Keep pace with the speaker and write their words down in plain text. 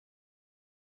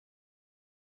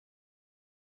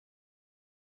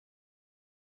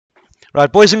Right,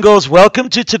 boys and girls, welcome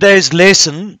to today's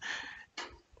lesson.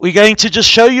 We're going to just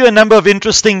show you a number of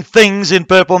interesting things in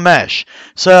Purple Mash.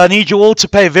 So I need you all to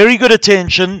pay very good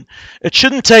attention. It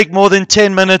shouldn't take more than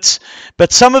 10 minutes,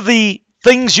 but some of the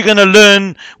things you're going to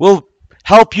learn will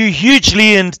help you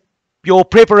hugely in your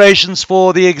preparations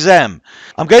for the exam.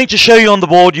 I'm going to show you on the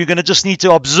board. You're going to just need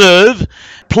to observe,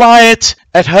 apply it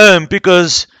at home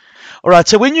because, all right,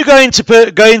 so when you go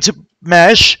into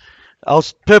Mash,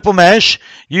 Purple Mash,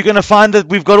 you're going to find that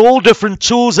we've got all different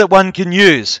tools that one can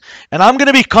use. And I'm going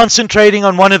to be concentrating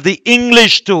on one of the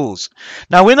English tools.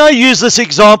 Now, when I use this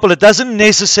example, it doesn't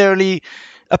necessarily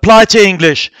apply to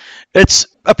English. It's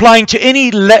applying to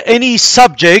any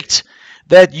subject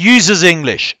that uses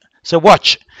English. So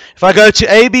watch. If I go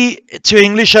to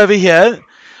English over here,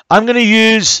 I'm going to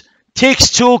use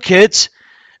Text Toolkit,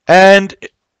 and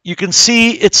you can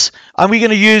see we're going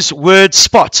to use Word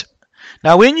Spot.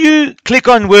 Now, when you click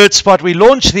on Word Spot, we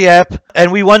launch the app,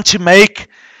 and we want to make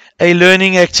a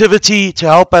learning activity to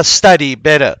help us study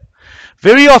better.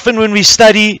 Very often when we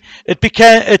study,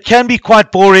 it can be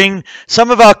quite boring. Some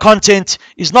of our content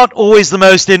is not always the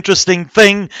most interesting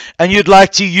thing, and you'd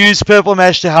like to use Purple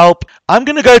Mash to help. I'm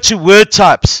going to go to Word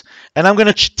Types, and I'm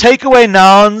going to take away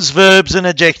nouns, verbs, and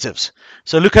adjectives.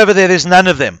 So look over there, there's none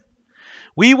of them.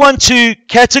 We want to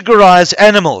categorize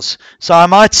animals. So I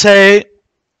might say,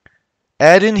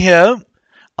 add in here,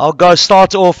 I'll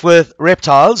start off with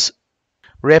reptiles.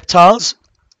 Reptiles.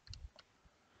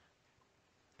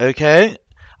 Okay.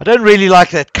 I don't really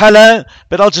like that color,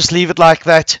 but I'll just leave it like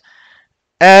that.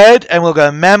 Add, and we'll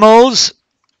go mammals.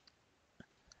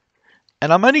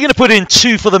 And I'm only going to put in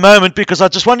 2 for the moment because I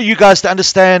just wanted you guys to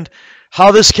understand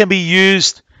how this can be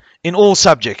used in all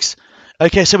subjects.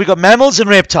 Okay, so we've got mammals and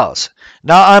reptiles.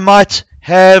 Now I might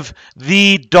have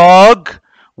the dog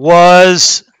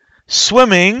was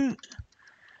swimming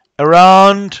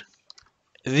around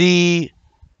the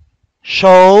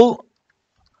shoal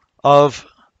of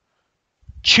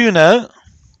tuna.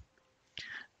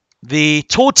 The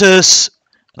tortoise,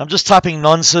 I'm just typing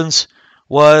nonsense,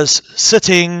 was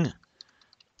sitting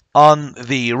on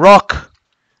the rock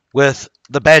with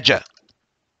the badger.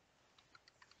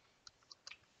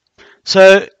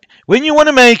 So when you want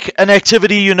to make an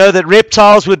activity, you know that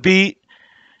reptiles would be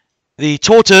the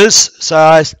tortoise. So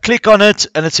I click on it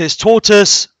and it says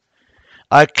tortoise.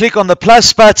 I click on the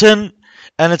plus button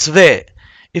and it's there.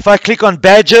 If I click on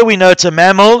badger, we know it's a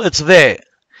mammal. It's there.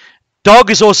 Dog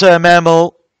is also a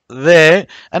mammal there.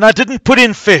 And I didn't put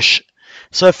in fish.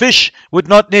 So fish would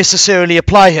not necessarily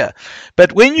apply here.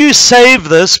 But when you save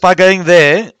this by going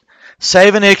there,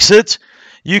 save and exit,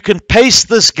 you can paste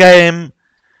this game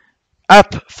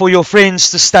up for your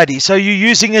friends to study. So you're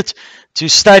using it to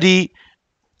study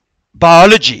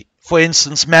biology, for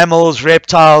instance, mammals,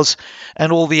 reptiles,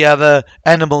 and all the other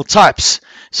animal types.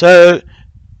 So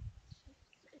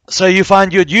you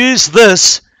find you'd use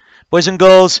this, boys and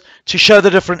girls, to show the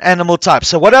different animal types.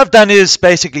 So what I've done is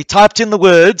basically typed in the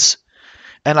words,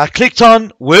 and I clicked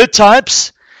on Word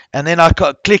Types, and then I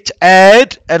clicked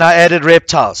Add, and I added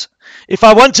reptiles. If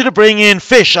I wanted to bring in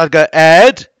fish, I'd go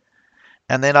Add,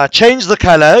 and then I change the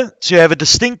color to have a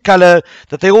distinct color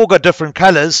that they all got different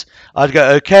colors. I'd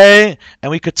go OK,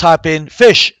 and we could type in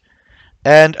fish.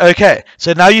 And OK.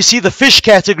 So now you see the fish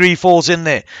category falls in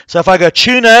there. So if I go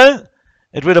tuna,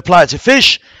 it would apply to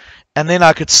fish. And then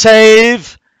I could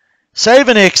save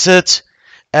and exit.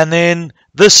 And then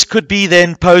this could be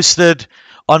then posted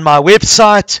on my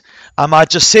website. I might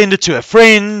just send it to a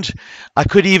friend. I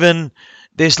could even...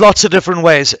 There's lots of different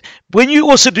ways. When you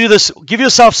also do this, give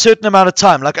yourself a certain amount of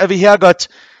time. Like over here, I got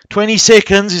 20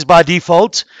 seconds is by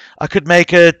default. I could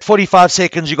make it 45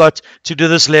 seconds you got to do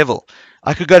this level.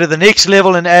 I could go to the next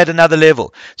level and add another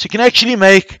level. So you can actually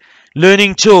make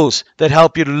learning tools that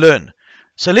help you to learn.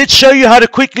 So let's show you how to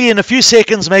quickly, in a few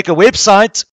seconds, make a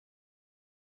website.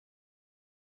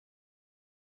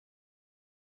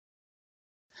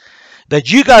 That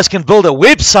you guys can build a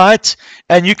website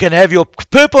and you can have your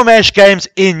Purple Mash games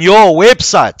in your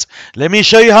website. Let me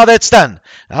show you how that's done.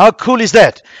 How cool is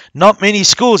that? Not many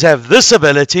schools have this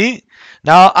ability.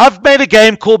 Now, I've made a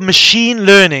game called Machine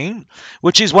Learning,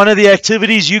 which is one of the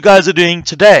activities you guys are doing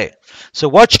today. So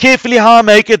watch carefully how I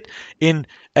make it. In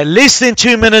less than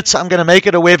 2 minutes, I'm going to make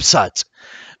it a website.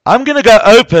 I'm going to go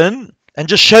open and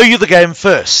just show you the game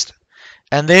first.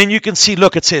 And then you can see,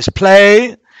 look, it says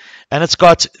play. And it's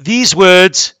got these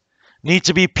words need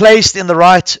to be placed in the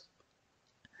right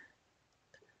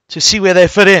to see where they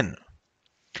fit in.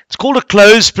 It's called a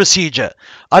closed procedure.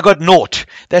 I got 0.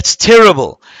 That's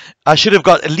terrible. I should have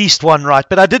got at least 1 right,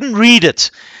 but I didn't read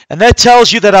it. And that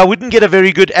tells you that I wouldn't get a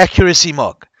very good accuracy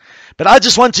mark. But I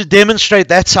just want to demonstrate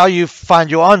that's how you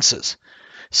find your answers.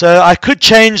 So I could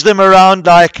change them around,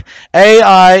 like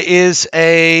AI is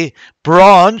a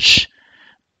branch,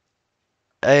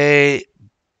 a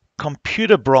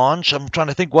computer branch. I'm trying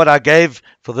to think what I gave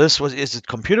for this. Is it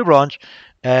computer branch?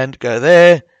 And go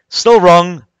there. Still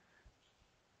wrong.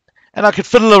 And I could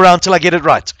fiddle around till I get it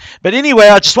right. But anyway,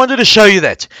 I just wanted to show you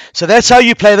that. So that's how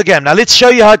you play the game. Now let's show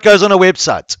you how it goes on a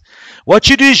website. What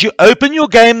you do is you open your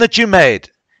game that you made.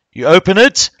 You open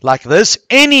it like this,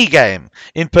 any game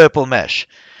in Purple Mash.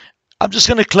 I'm just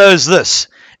going to close this,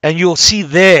 and you'll see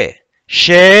there,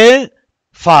 share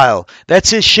file. That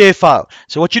says share file.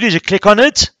 So what you do is you click on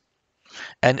it,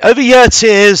 and over here it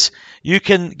says you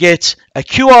can get a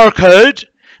QR code.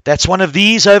 That's one of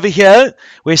these over here,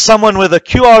 where someone with a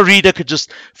QR reader could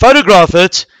just photograph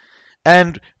it,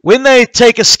 and when they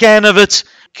take a scan of it,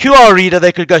 QR reader,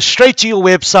 they could go straight to your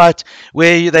website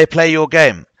where they play your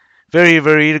game. Very,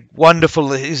 very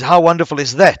wonderful. How wonderful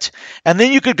is that? And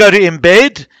then you could go to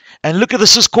embed, and look at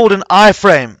this is called an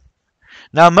iframe.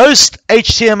 Now most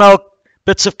HTML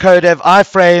bits of code have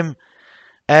iframe,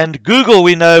 and Google,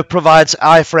 we know, provides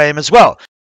iframe as well.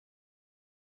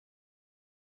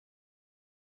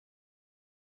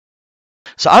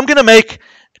 So I'm going to make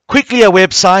quickly a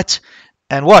website,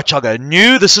 and watch, I'll go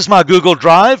new. This is my Google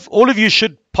Drive. All of you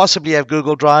should possibly have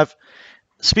Google Drive.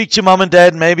 Speak to mom and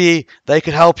dad. Maybe they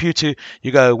could help you to,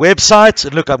 you go website,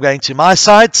 and look, I'm going to my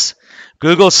sites,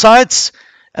 Google Sites,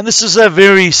 and this is a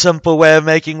very simple way of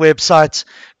making websites,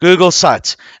 Google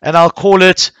Sites, and I'll call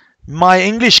it My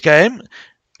English Game,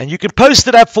 and you can post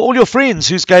it up for all your friends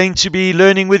who's going to be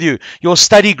learning with you, your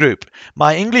study group.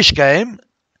 My English Game,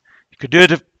 you could do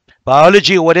it if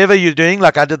biology or whatever you're doing,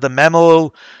 like I did the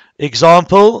mammal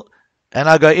example, and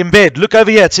I go embed. Look over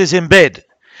here, it says embed.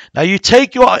 Now you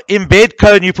take your embed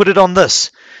code and you put it on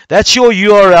this. That's your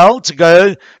URL to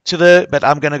go to the, but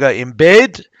I'm going to go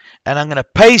embed, and I'm going to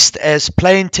paste as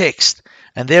plain text.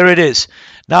 And there it is.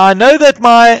 Now I know that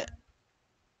my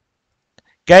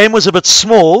game was a bit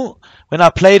small when I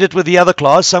played it with the other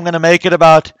class, so I'm going to make it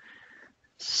about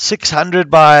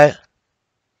 600 by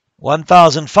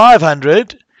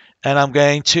 1500, and I'm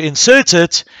going to insert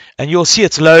it, and you'll see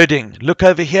it's loading. Look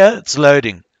over here, it's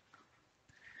loading.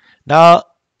 Now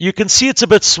you can see it's a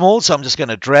bit small, so I'm just going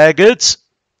to drag it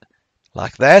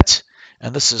like that,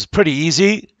 and this is pretty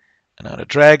easy, and I'm going to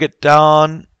drag it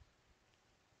down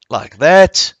like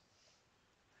that,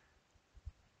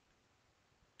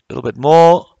 a little bit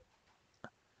more,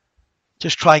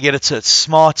 just try and get it so it's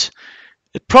smart.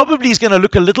 It probably is going to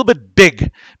look a little bit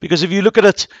big, because if you look at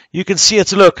it, you can see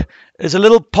it's, look, there's a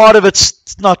little part of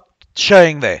it's not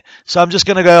showing there. So I'm just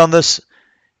going to go on this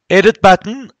edit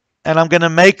button, and I'm going to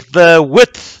make the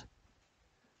width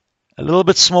a little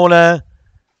bit smaller,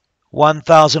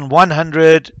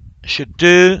 1100 should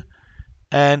do,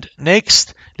 and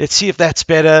next. Let's see if that's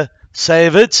better.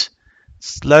 Save it.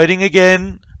 It's loading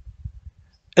again.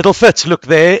 It'll fit, look,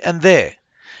 there and there.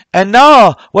 And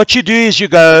now what you do is you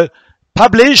go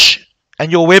publish,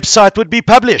 and your website would be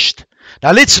published.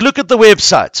 Now let's look at the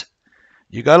website.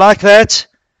 You go like that.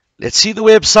 Let's see the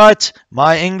website,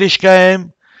 My English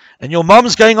Game, and your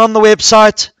mom's going on the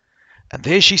website, and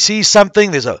there she sees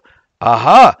something. There's a,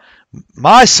 aha,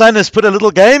 my son has put a little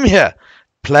game here.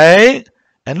 Play,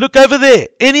 and look over there.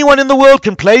 Anyone in the world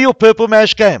can play your Purple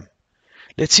Mash game.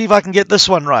 Let's see if I can get this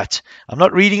one right. I'm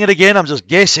not reading it again, I'm just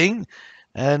guessing,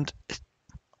 and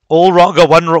all wrong, got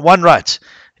one right.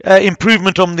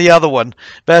 Improvement on the other one.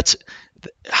 But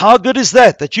how good is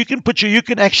that? That you can put you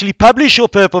can actually publish your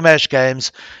Purple Mash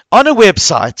games on a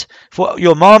website for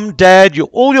your mom, dad,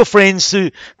 all your friends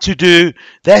to do.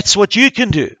 That's what you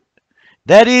can do.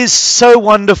 That is so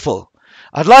wonderful.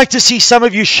 I'd like to see some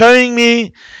of you showing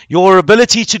me your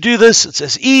ability to do this. It's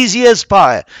as easy as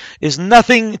pie. There's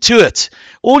nothing to it.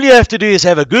 All you have to do is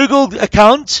have a Google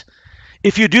account.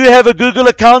 If you do have a Google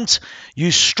account, you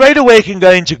straight away can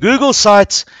go into Google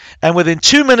Sites, and within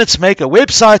 2 minutes make a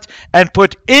website and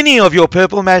put any of your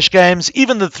Purple Mash games,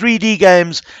 even the 3D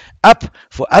games, up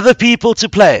for other people to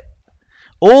play.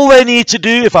 All they need to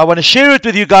do, if I want to share it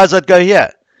with you guys, I'd go here.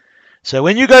 So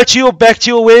when you go to back to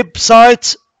your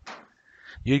website,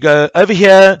 you go over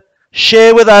here,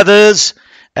 share with others,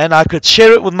 and I could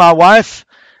share it with my wife.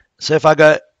 So if I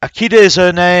go, Akida is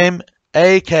her name,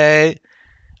 AK,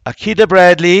 Akida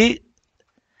Bradley,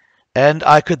 and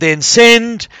I could then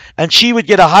send, and she would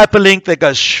get a hyperlink that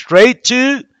goes straight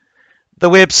to the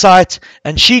website,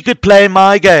 and she could play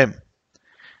my game.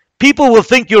 People will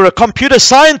think you're a computer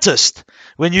scientist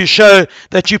when you show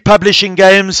that you're publishing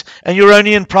games and you're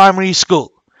only in primary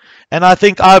school. And I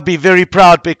think I'd be very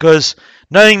proud, because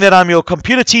knowing that I'm your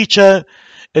computer teacher,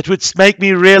 It would make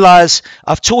me realize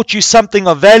I've taught you something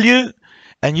of value,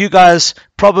 and you guys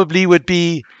probably would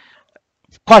be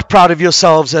quite proud of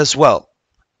yourselves as well.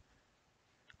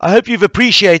 I hope you've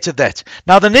appreciated that.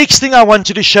 Now, the next thing I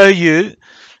wanted to show you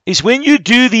is when you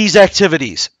do these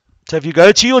activities. So if you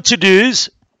go to your to-dos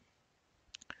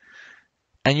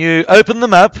and you open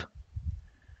them up,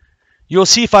 you'll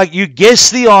see if you guess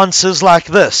the answers like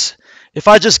this. If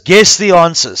I just guess the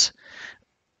answers,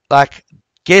 like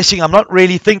guessing, I'm not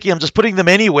really thinking, I'm just putting them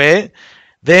anywhere,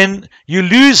 then you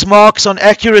lose marks on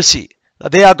accuracy.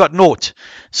 There I got 0.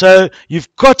 So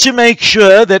you've got to make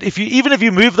sure that even if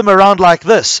you move them around like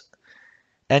this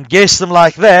and guess them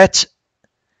like that,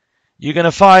 you're going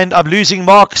to find I'm losing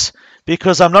marks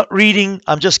because I'm not reading,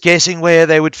 I'm just guessing where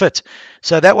they would fit.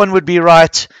 So that one would be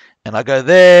right, and I go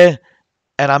there,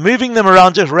 and I'm moving them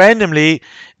around just randomly.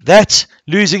 That's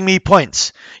losing me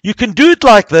points. You can do it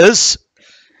like this,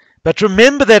 but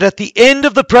remember that at the end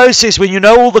of the process, when you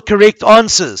know all the correct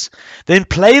answers, then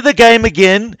play the game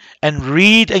again and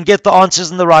read and get the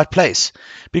answers in the right place,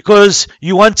 because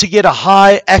you want to get a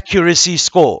high accuracy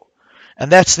score.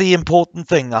 And that's the important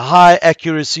thing, a high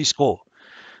accuracy score.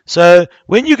 So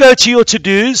when you go to your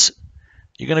to-dos,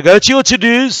 you're going to go to your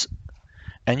to-dos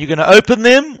and you're going to open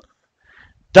them.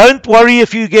 Don't worry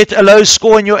if you get a low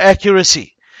score in your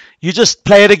accuracy. You just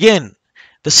play it again.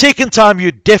 The second time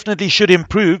you definitely should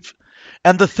improve,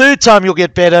 and the third time you'll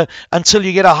get better until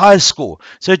you get a high score.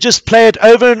 So just play it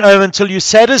over and over until you're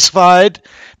satisfied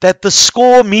that the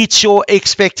score meets your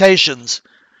expectations.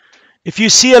 If you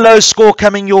see a low score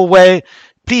coming your way,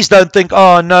 please don't think,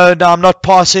 oh no, I'm not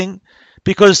passing,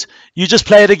 because you just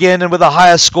play it again, and with a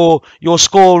higher score, your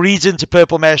score reads into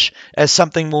Purple Mash as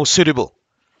something more suitable.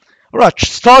 All right,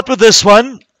 start with this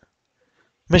one,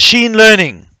 machine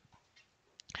learning.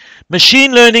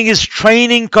 Machine learning is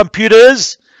training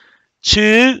computers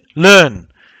to learn.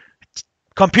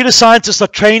 Computer scientists are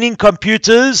training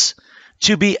computers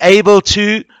to be able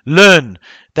to learn.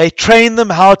 They train them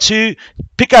how to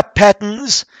pick up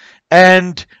patterns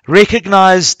and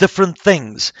recognize different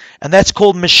things. And that's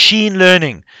called machine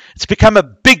learning. It's become a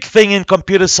big thing in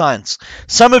computer science.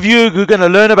 Some of you who are going to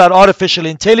learn about artificial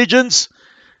intelligence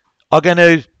are going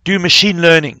to do machine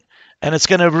learning. And it's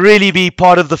going to really be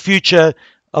part of the future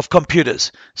of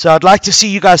computers. So I'd like to see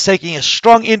you guys taking a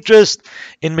strong interest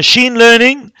in machine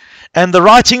learning. And the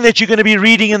writing that you're going to be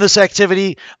reading in this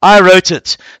activity, I wrote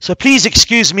it. So please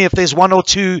excuse me if there's 1 or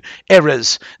 2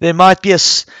 errors. There might be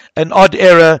an odd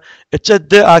error.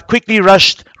 I quickly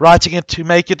rushed writing it to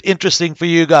make it interesting for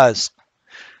you guys.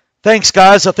 Thanks,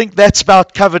 guys. I think that's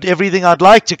about covered everything I'd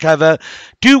like to cover.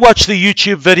 Do watch the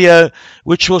YouTube video,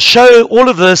 which will show all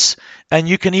of this, and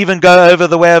you can even go over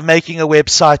the way of making a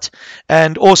website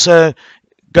and also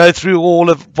go through all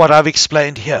of what I've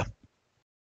explained here.